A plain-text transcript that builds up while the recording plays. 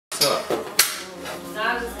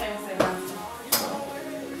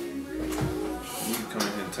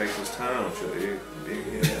time with your big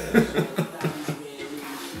head ass.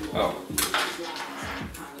 Oh.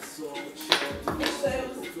 So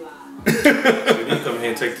you come here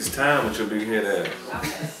and take this time with your big head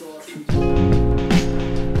ass.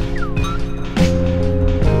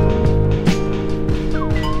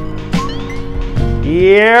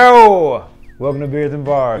 Yo! Welcome to Beers and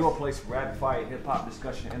Bars. Your place for rapid fire, hip hop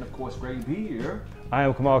discussion, and of course, great beer. I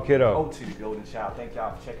am Kamal Kiddo. O to the Golden Child. Thank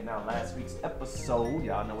y'all for checking out last week's episode.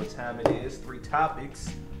 Y'all know what time it is. 3 topics,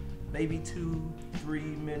 maybe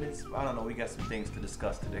 2-3 minutes. I don't know. We got some things to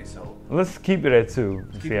discuss today, so Let's keep it at 2.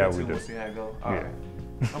 keep See it how at we 2. do. We'll see how it goes. All Yeah.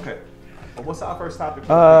 right. Okay. Well, what's our first topic?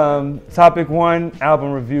 Topic 1,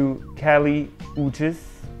 album review, Kali Uchis,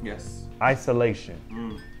 Yes. Isolation.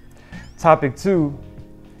 Topic 2,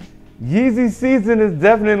 Yeezy season is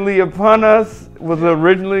definitely upon us. Was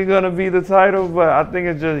originally gonna be the title, but I think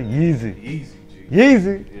it's just Yeezy. Easy, G.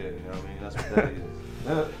 Yeezy. Yeah, you know what I mean? That's what that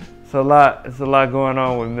is. It's a lot going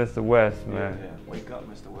on with Mr. West, man. Yeah. Wake up,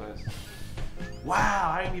 Mr. West.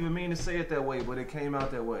 Wow, I didn't even mean to say it that way, but it came out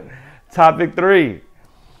that way. Topic 3,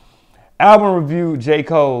 album review, J.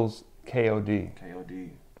 Cole's KOD. KOD.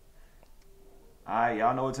 All right,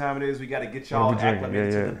 y'all know what time it is. We got to get y'all What we drinking?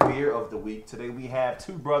 acclimated Yeah, to the beer of the week. Today we have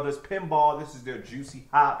two brothers, Pinball. This is their Juicy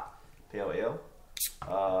Hop Pale Ale.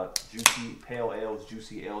 Juicy Pale Ales,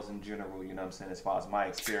 Juicy Ales in general, you know what I'm saying, as far as my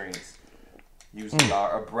experience, usually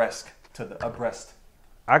are abreast.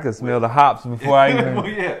 I could smell the hops before I even, Well,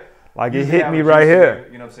 yeah. like it Usually hit have me a right juicy here.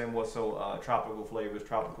 beer, you know what I'm saying, more so tropical flavors,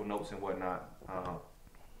 tropical notes and whatnot.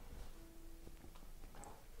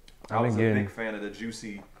 I was a big fan of the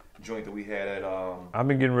juicy joint that we had at I've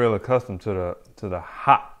been getting real accustomed to the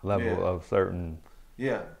hot level of certain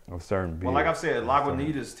beers. Well, like I've said,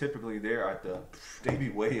 Lagunitas typically they be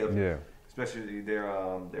way up, especially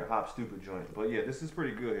their hop stupid joint. But yeah, this is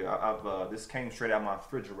pretty good here. This came straight out of my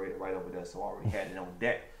refrigerator right over there, so I already had it on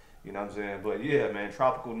deck. You know what I'm saying? But yeah, man,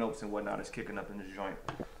 tropical notes and whatnot is kicking up in this joint.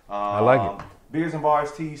 I like it. Beers and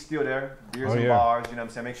Bars tees still there. Beers and Bars, you know what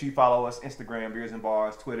I'm saying? Make sure you follow us, Instagram, Beers and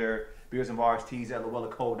Bars, Twitter, Beers and Bars tees at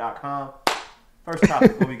LuellaCode.com. First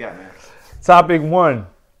topic, what we got, man? Topic 1,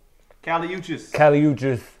 Kali Uchis. Kali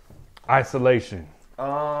Uchis, Isolation.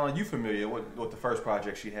 You familiar with the first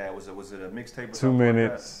project she had? Was it a mixtape or 2 something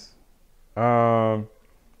minutes.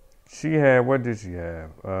 She had, what did she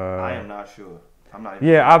have? I am not sure. I'm not even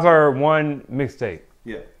Yeah, sure. I've heard 1 mixtape.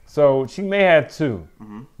 Yeah. So she may have 2,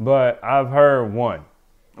 but I've heard 1.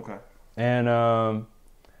 Okay. And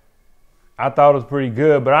I thought it was pretty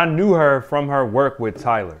good, but I knew her from her work with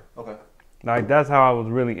Tyler. Okay. Like, that's how I was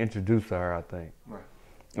really introduced to her, I think. Right.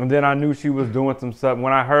 And then I knew she was doing some stuff.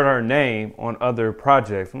 When I heard her name on other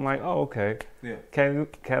projects, I'm like, oh, okay. Yeah. Kali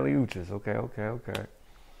Uchis. Okay.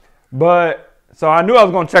 But, so I knew I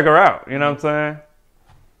was going to check her out. You know what I'm saying?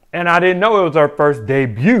 And I didn't know it was her first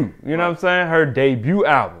debut. You know what I'm saying? Her debut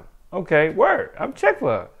album. Okay, word. I'm check for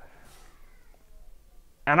her.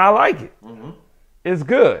 And I like it. It's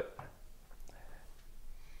good.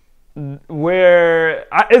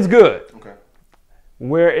 It's good. Okay.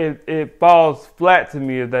 Where it falls flat to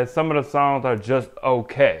me is that some of the songs are just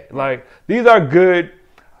okay. Like, these are good,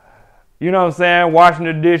 you know what I'm saying, washing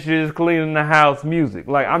the dishes, cleaning the house music.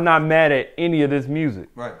 Like, I'm not mad at any of this music.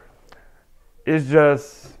 Right. It's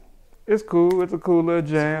just, it's cool. It's a cool little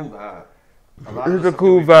jam. It's a cool vibe. It's a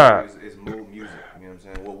cool vibe. It's mood music. You know what I'm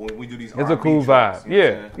saying? Well, when we do these It's a R&B cool tracks, vibe. you know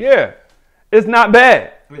what I'm saying? Yeah. It's not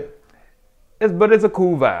bad. Yeah. But it's a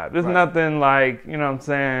cool vibe. It's Right. nothing like, you know what I'm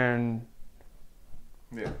saying,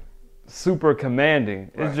 Yeah. super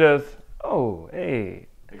commanding. Right. It's just, oh, hey.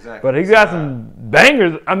 Exactly. But he got some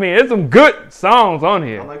bangers. I mean, there's some good songs on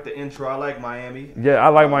here. I like the intro. I like Miami. Yeah, I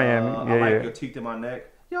like Miami. I like Your Teeth in My Neck.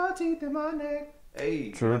 Your teeth in my neck.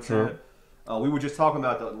 Hey. True, you know what I'm true. saying? We were just talking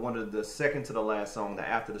about one of the second to the last song, the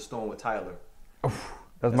After the Storm with Tyler.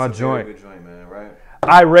 That's my a joint. Very good joint, man. Right?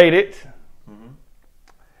 I rate it,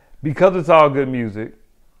 because it's all good music,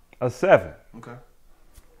 a 7. Okay.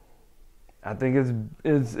 I think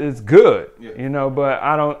it's good, Yeah. you know, but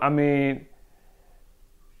I mean,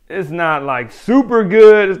 it's not like super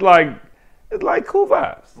good. It's like cool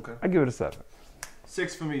vibes. Okay. I give it a 7.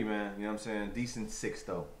 6 for me, man. You know what I'm saying? Decent 6,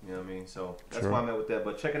 though. You know what I mean? So that's True. why I'm at with that.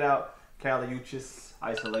 But check it out. Kali Uchis,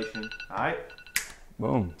 Isolation. All right?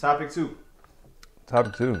 Boom. Topic 2.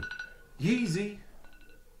 Topic 2. YEEZY.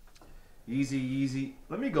 YEEZY.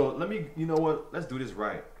 You know what? Let's do this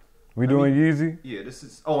right. We doing Yeezy? Yeah, this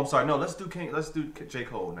is. Oh, I'm sorry. No, let's do J.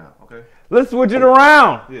 Cole now. Okay. Let's switch it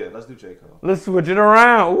around. Yeah, let's do J. Cole. Let's switch it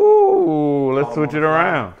around. Ooh, let's switch it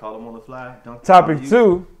around. Call him on the fly. Topic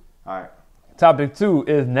 2. All right. Topic 2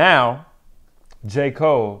 is now J.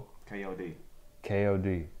 Cole, KOD.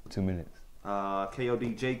 KOD. 2 minutes.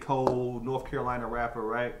 KOD, J. Cole, North Carolina rapper,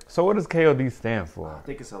 right? So what does KOD stand for? I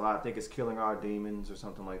think it's a lot. I think it's Killing Our Demons or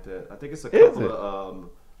something like that. I think it's a couple of.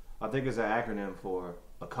 I think it's an acronym for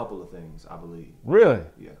a couple of things, I believe. Really?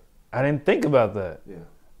 Yeah. I didn't think about that. Yeah.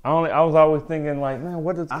 I was always thinking like, man,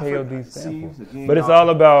 what does KOD stand for? Again, but it's all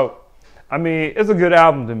about. I mean, it's a good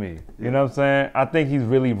album to me. Yeah. You know what I'm saying? I think he's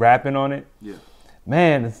really rapping on it. Yeah.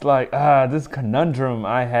 Man, it's like this conundrum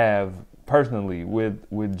I have personally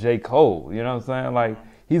with J. Cole. You know what I'm saying? Like,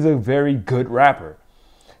 he's a very good rapper.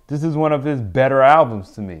 This is one of his better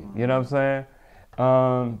albums to me. You know what I'm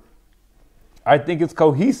saying? I think it's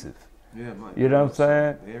cohesive. Yeah, you know what I'm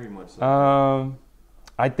saying? Very much so.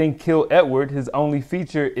 I think Kill Edward, his only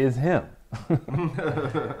feature is him.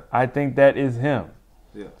 I think that is him.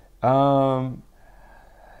 Yeah.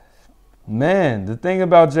 Man, the thing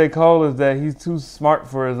about J. Cole is that he's too smart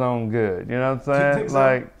for his own good. You know what I'm saying? So?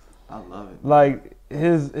 Like, I love it. Like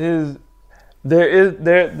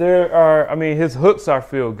there are. I mean, his hooks are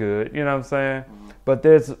feel good. You know what I'm saying? Mm-hmm. But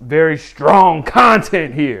there's very strong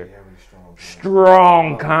content here. Very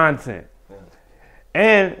strong content. Yeah.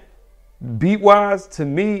 And beat-wise, to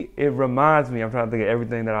me, it reminds me. I'm trying to think of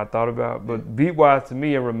everything that I thought about, but beat-wise, to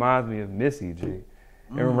me, it reminds me of Missy G.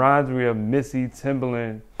 It reminds me of Missy,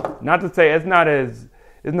 Timbaland. Not to say it's not as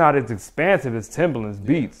expansive as Timbaland's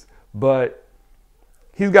beats, but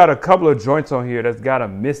he's got a couple of joints on here that's got a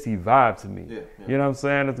Missy vibe to me. Yeah, yeah. You know what I'm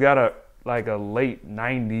saying? It's got a late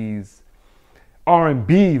 90s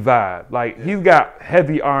R&B vibe. Like, he's got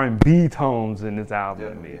heavy R&B tones in this album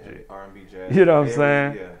to me. R&B jazz. You know what I'm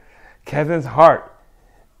saying? Yeah. Kevin's Heart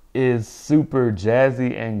is super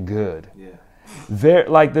jazzy and good. Yeah.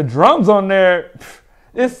 Like, the drums on there,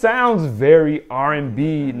 it sounds very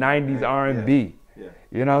R&B, 90s R&B. Yeah.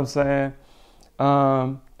 You know what I'm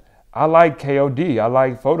saying? I like KOD. I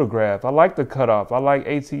like Photograph. I like The Cutoff. I like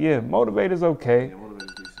ATM. Motivator's okay. Yeah,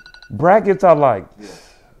 Motivator's decent. Brackets I like. Yeah.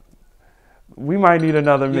 We might need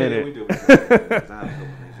another minute. Yeah, we do.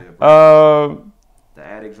 The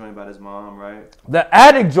Attic joint about his mom, right? The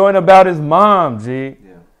Attic joint about his mom, G.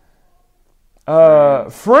 Yeah.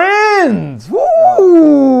 Friends.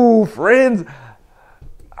 Woo! Friends.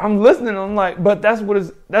 I'm listening. I'm like, but that's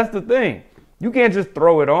the thing. You can't just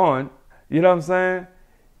throw it on. You know what I'm saying?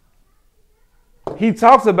 He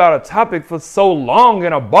talks about a topic for so long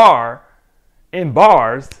in a bar, in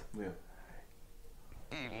bars. Yeah.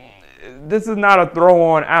 This is not a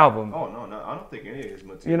throw-on album. Oh, no, I don't think any of his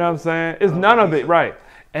material. You know what I'm saying? It's none of it, right.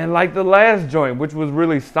 And like the last joint, which was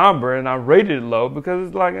really somber, and I rated it low because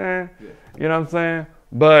it's like, you know what I'm saying?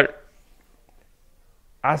 But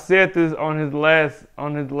I said this on his last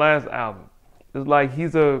album. It's like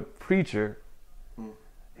he's a preacher.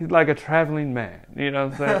 He's like a traveling man, you know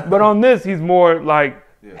what I'm saying? But on this, he's more like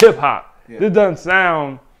hip-hop. Yeah. This doesn't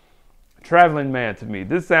sound traveling man to me.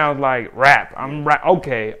 This sounds like rap.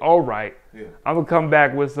 Okay, all right. Yeah. I'm going to come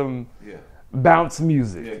back with some bounce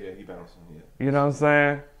music. Yeah, he bouncing, You know what I'm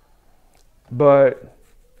saying? But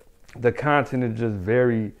the content is just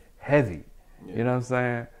very heavy. Yeah. You know what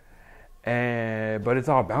I'm saying? But it's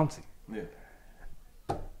all bouncy. Yeah.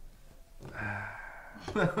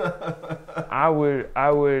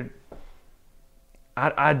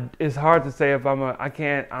 It's hard to say if I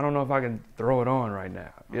don't know if I can throw it on right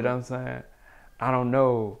now. You know what I'm saying? I don't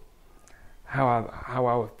know how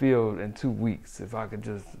I would feel in 2 weeks if I could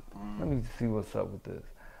just, let me see what's up with this.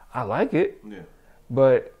 I like it. Yeah.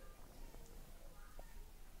 But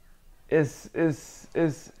it's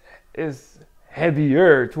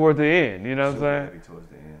heavier toward the end, you know what I'm saying? Heavy towards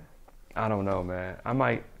the end. I don't know, man.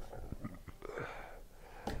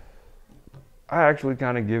 I actually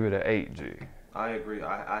kind of give it an 8, G. I agree.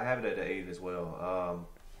 I have it at an 8 as well.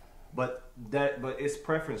 But it's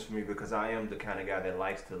preference for me because I am the kind of guy that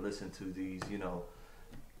likes to listen to these,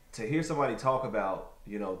 to hear somebody talk about,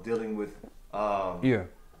 dealing with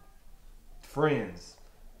friends,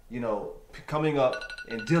 coming up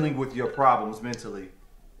and dealing with your problems mentally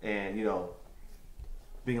and,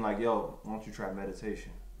 being like, yo, why don't you try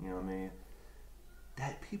meditation? You know what I mean?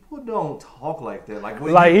 That people don't talk like that.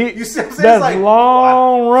 You see what I'm saying? That like,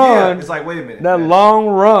 long run. Yeah, it's like, wait a minute. That long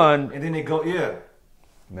run. And then they go,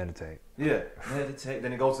 meditate. Yeah, meditate.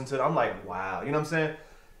 Then it goes into, I'm like, wow. You know what I'm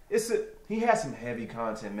saying? He has some heavy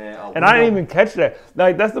content, man. And I didn't even catch that.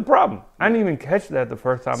 Like, that's the problem. I didn't even catch that the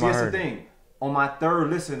first time I heard it. That's the thing. On my third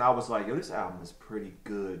listen, I was like, yo, this album is pretty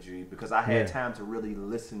good, G. Because I had time to really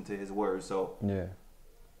listen to his words. So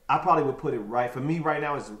I probably would put it right. For me right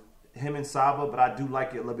now, it's him and Saba, but I do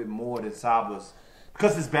like it a little bit more than Saba's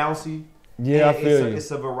because it's bouncy. Yeah, I feel you.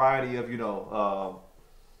 It's a variety of,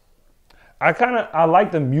 I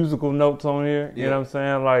like the musical notes on here. You know what I'm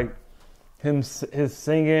saying? Like his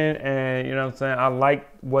singing, and you know what I'm saying. I like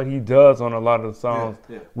what he does on a lot of the songs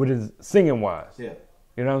with his singing wise. Yeah,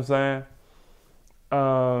 you know what I'm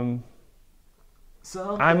saying.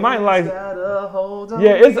 I might like.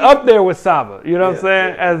 It's up there with Saba. You know what I'm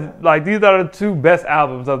saying? As like these are the 2 best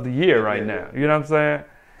albums of the year right now. You know what I'm saying?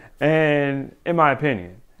 And in my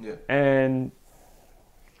opinion, and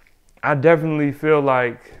I definitely feel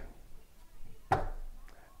like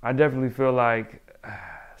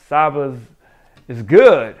Saba's is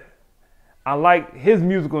good. I like his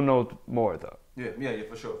musical notes more though. Yeah,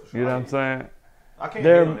 for sure. You know what I'm saying? I can't.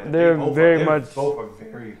 They're very much. Both are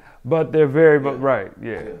very. But they're very right.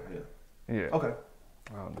 Yeah. Okay. I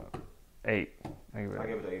don't know. 8. I give it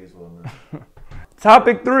an 8 as well, man.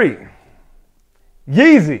 Topic 3.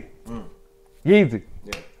 YEEZY. YEEZY.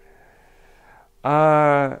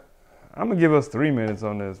 Yeah. I'm gonna give us 3 minutes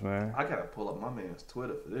on this, man. I gotta pull up my man's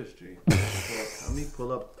Twitter for this, G. Let me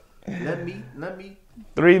pull up. Let me.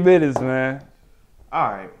 3 minutes, man.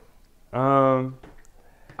 All right. All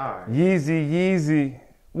right. YEEZY.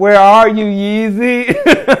 Where are you, YEEZY?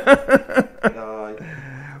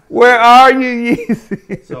 Where are you,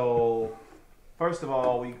 YEEZY? So, first of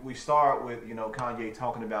all, we start with, Kanye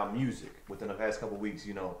talking about music within the past couple of weeks,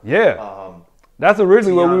 Yeah. That's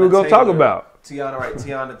originally what we were going to talk about.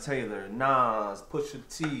 Tiana Taylor, Nas, Pusha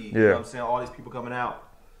T, you know what I'm saying? All these people coming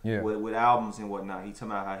out with albums and whatnot. He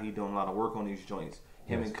talking about how he doing a lot of work on these joints.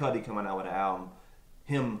 Him and Cudi coming out with an album.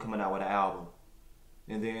 Him coming out with an album.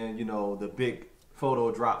 And then, the big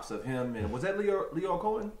photo drops of him, and was that Leo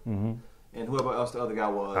Cohen? Mm-hmm. And whoever else the other guy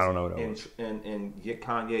was. I don't know what that was. And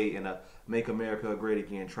Kanye in a "Make America Great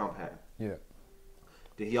Again" Trump hat. Yeah.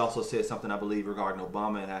 Then he also said something, I believe, regarding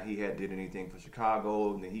Obama and how he had did anything for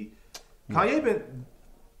Chicago. And then Kanye been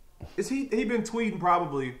tweeting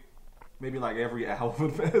probably maybe like every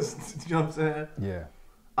album fest. You know what I'm saying? Yeah.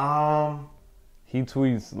 He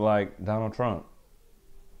tweets like Donald Trump.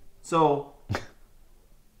 So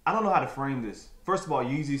I don't know how to frame this. First of all,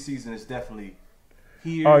 Yeezy season is definitely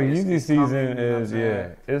here. Oh, Yeezy season is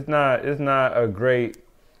It's not as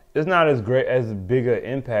great as big an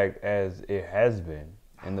impact as it has been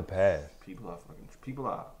in the past. People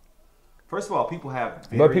are. First of all, people have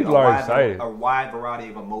excited. A wide variety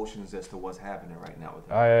of emotions as to what's happening right now with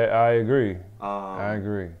him. I agree. I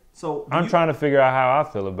agree. So I'm trying to figure out how I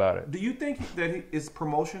feel about it. Do you think that it's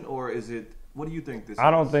promotion, or is it? What do you think this is? I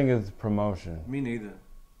don't think it's promotion. Me neither.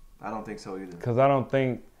 I don't think so either. Because I don't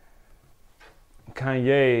think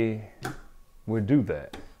Kanye would do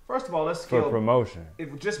that. First of all, let's for promotion.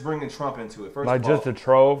 If just bringing Trump into it. First like of all, just a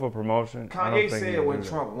troll for promotion. Kanye said when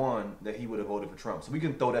Trump won that he would have voted for Trump, so we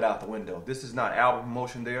can throw that out the window. This is not album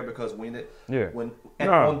promotion there because on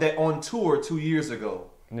tour 2 years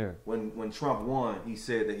ago, when Trump won, he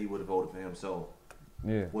said that he would have voted for him. So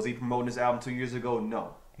was he promoting this album 2 years ago?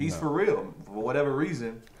 No, he's for real for whatever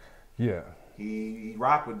reason. Yeah. He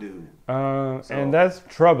rock with dude. And that's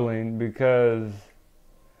troubling because,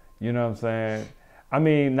 you know what I'm saying? I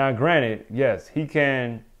mean, now granted, yes, he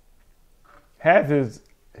can have his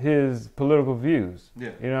political views.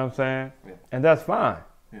 Yeah. You know what I'm saying? Yeah. And that's fine.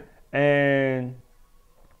 Yeah. And,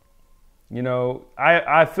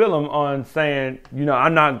 I feel him on saying,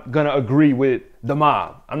 I'm not going to agree with the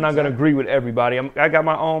mob. I'm not going to agree with everybody. I got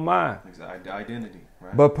my own mind. Identity.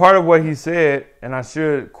 Right. But part of what he said, and I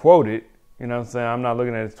should quote it, you know what I'm saying? I'm not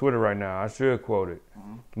looking at his Twitter right now. I should quote it.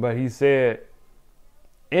 Mm-hmm. But he said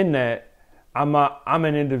in that, I'm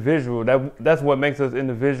an individual. That's what makes us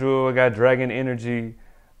individual. I got dragon energy.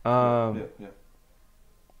 I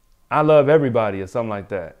love everybody or something like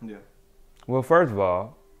that. Yeah. Well, first of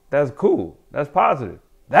all, that's cool. That's positive.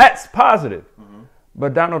 That's positive. Mm-hmm.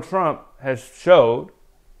 But Donald Trump has showed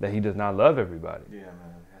that he does not love everybody. Yeah,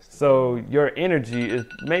 man. So your energy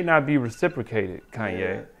may not be reciprocated, Kanye.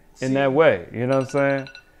 Yeah. In that way, you know what I'm saying?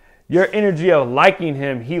 Your energy of liking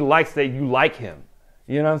him, he likes that you like him.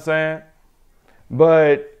 You know what I'm saying?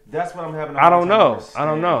 But that's what I'm having. I don't know.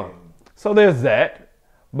 So there's that.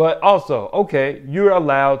 But also, okay, you're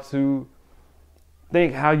allowed to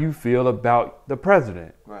think how you feel about the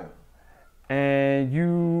president. Right. And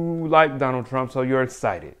you like Donald Trump, so you're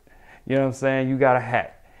excited. You know what I'm saying? You got a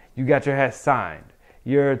hat. You got your hat signed.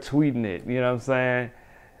 You're tweeting it. You know what I'm saying?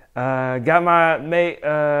 Got my Make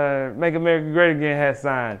America Great Again hat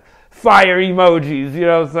signed. Fire emojis, you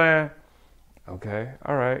know what I'm saying? Okay,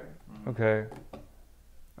 all right.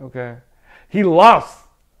 Okay. He lost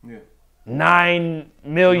 9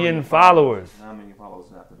 million followers. 9 million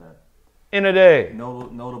followers after that. In a day.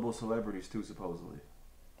 Notable celebrities too, supposedly.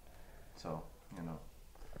 So,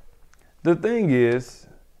 The thing is,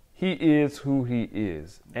 he is who he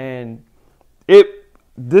is. And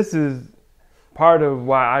this is part of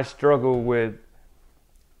why I struggle with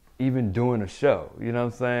even doing a show. You know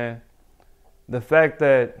what I'm saying? The fact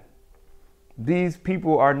that these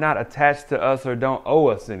people are not attached to us or don't owe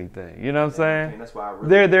us anything. You know what I'm saying? That's why I really,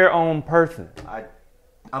 they're their own person.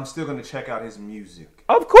 I'm still going to check out his music.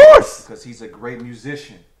 Of course. Because he's a great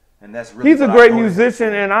musician. And that's really he's a great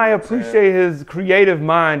musician, and I appreciate his creative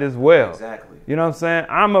mind as well. Exactly. You know what I'm saying?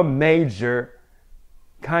 I'm a major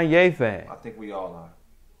Kanye fan. I think we all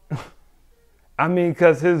are. I mean,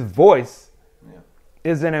 because his voice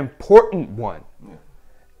is an important one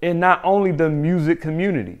in not only the music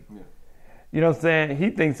community. You know what I'm saying?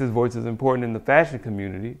 He thinks his voice is important in the fashion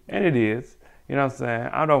community, and it is. You know what I'm saying?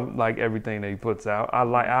 I don't like everything that he puts out.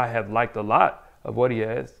 I have liked a lot of what he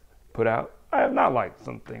has put out. I have not liked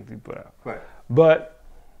some things he put out. Right. But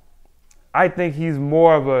I think he's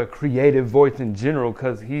more of a creative voice in general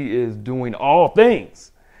because he is doing all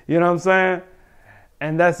things. You know what I'm saying?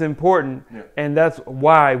 And that's important. Yeah. And that's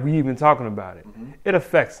why we even talking about it. Mm-hmm. It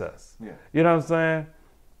affects us. Yeah. You know what I'm saying?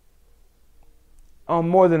 On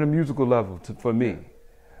more than a musical level for me.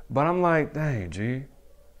 But I'm like, dang, G.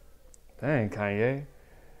 Dang, Kanye.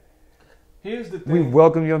 Here's the thing. We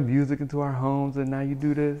welcome your music into our homes, and now you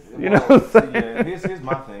do this. You know what I'm saying? Yeah, here's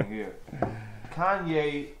my thing here.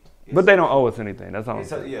 Kanye. But they don't owe us anything. That's all I'm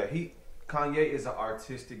saying. Kanye is an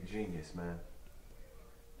artistic genius, man.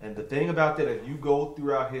 And the thing about that, if you go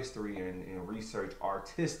throughout history and research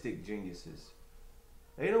artistic geniuses,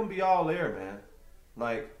 they don't be all there, man.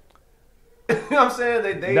 Like, you know what I'm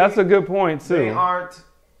saying? That's a good point, too.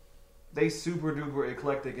 They super duper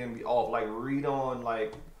eclectic and be off. Like, read on,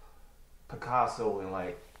 like, Picasso and,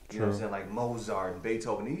 like, you know what I'm saying, like Mozart and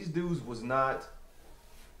Beethoven. These dudes was not,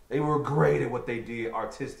 they were great at what they did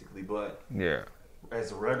artistically, but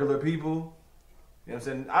as regular people, you know what I'm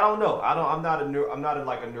saying? I don't know. I'm not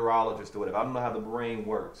like a neurologist or whatever. I don't know how the brain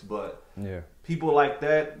works, but people like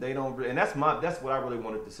that, they don't. And that's what I really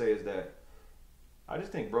wanted to say is that I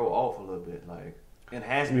just think bro off a little bit, like, and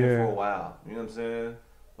has been for a while. You know what I'm saying?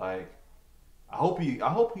 Like, I hope he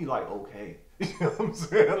like okay. You know what I'm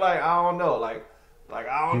saying? Like, I don't know. Like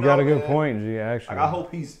I don't know. You got a good point, G. Actually, like, I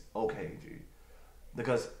hope he's okay, G.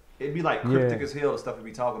 Because it'd be like cryptic as hell the stuff we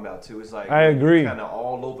be talking about too. It's like I agree. Kind of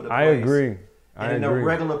all over the place. I agree. And in a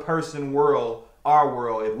regular person world, our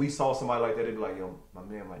world, if we saw somebody like that, it'd be like, yo, my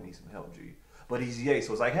man might need some help, G. But he's Ye,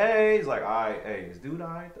 so it's like, hey, he's like, all right, hey, is dude all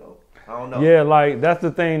right though? I don't know. Yeah, like that's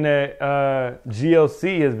the thing that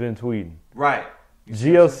GLC has been tweeting. Right.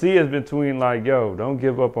 GLC has been tweeting like, yo, don't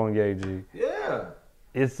give up on Ye, G. Yeah.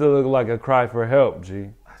 It still looks like a cry for help,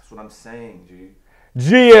 G. That's what I'm saying, G.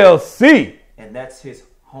 GLC. And that's his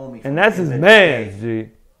homie. And that's his man, G.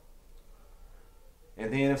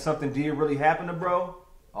 And then if something did really happen to bro,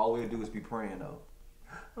 all we would do is be praying though.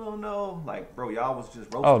 Oh no, like bro, y'all was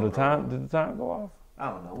just roasting. Oh, did the time go off? I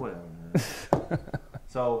don't know, whatever, man.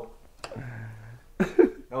 So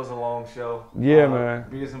that was a long show. Yeah, man.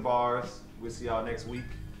 Beers and Bars. We'll see y'all next week.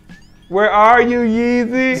 Where are you,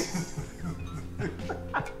 Yeezy?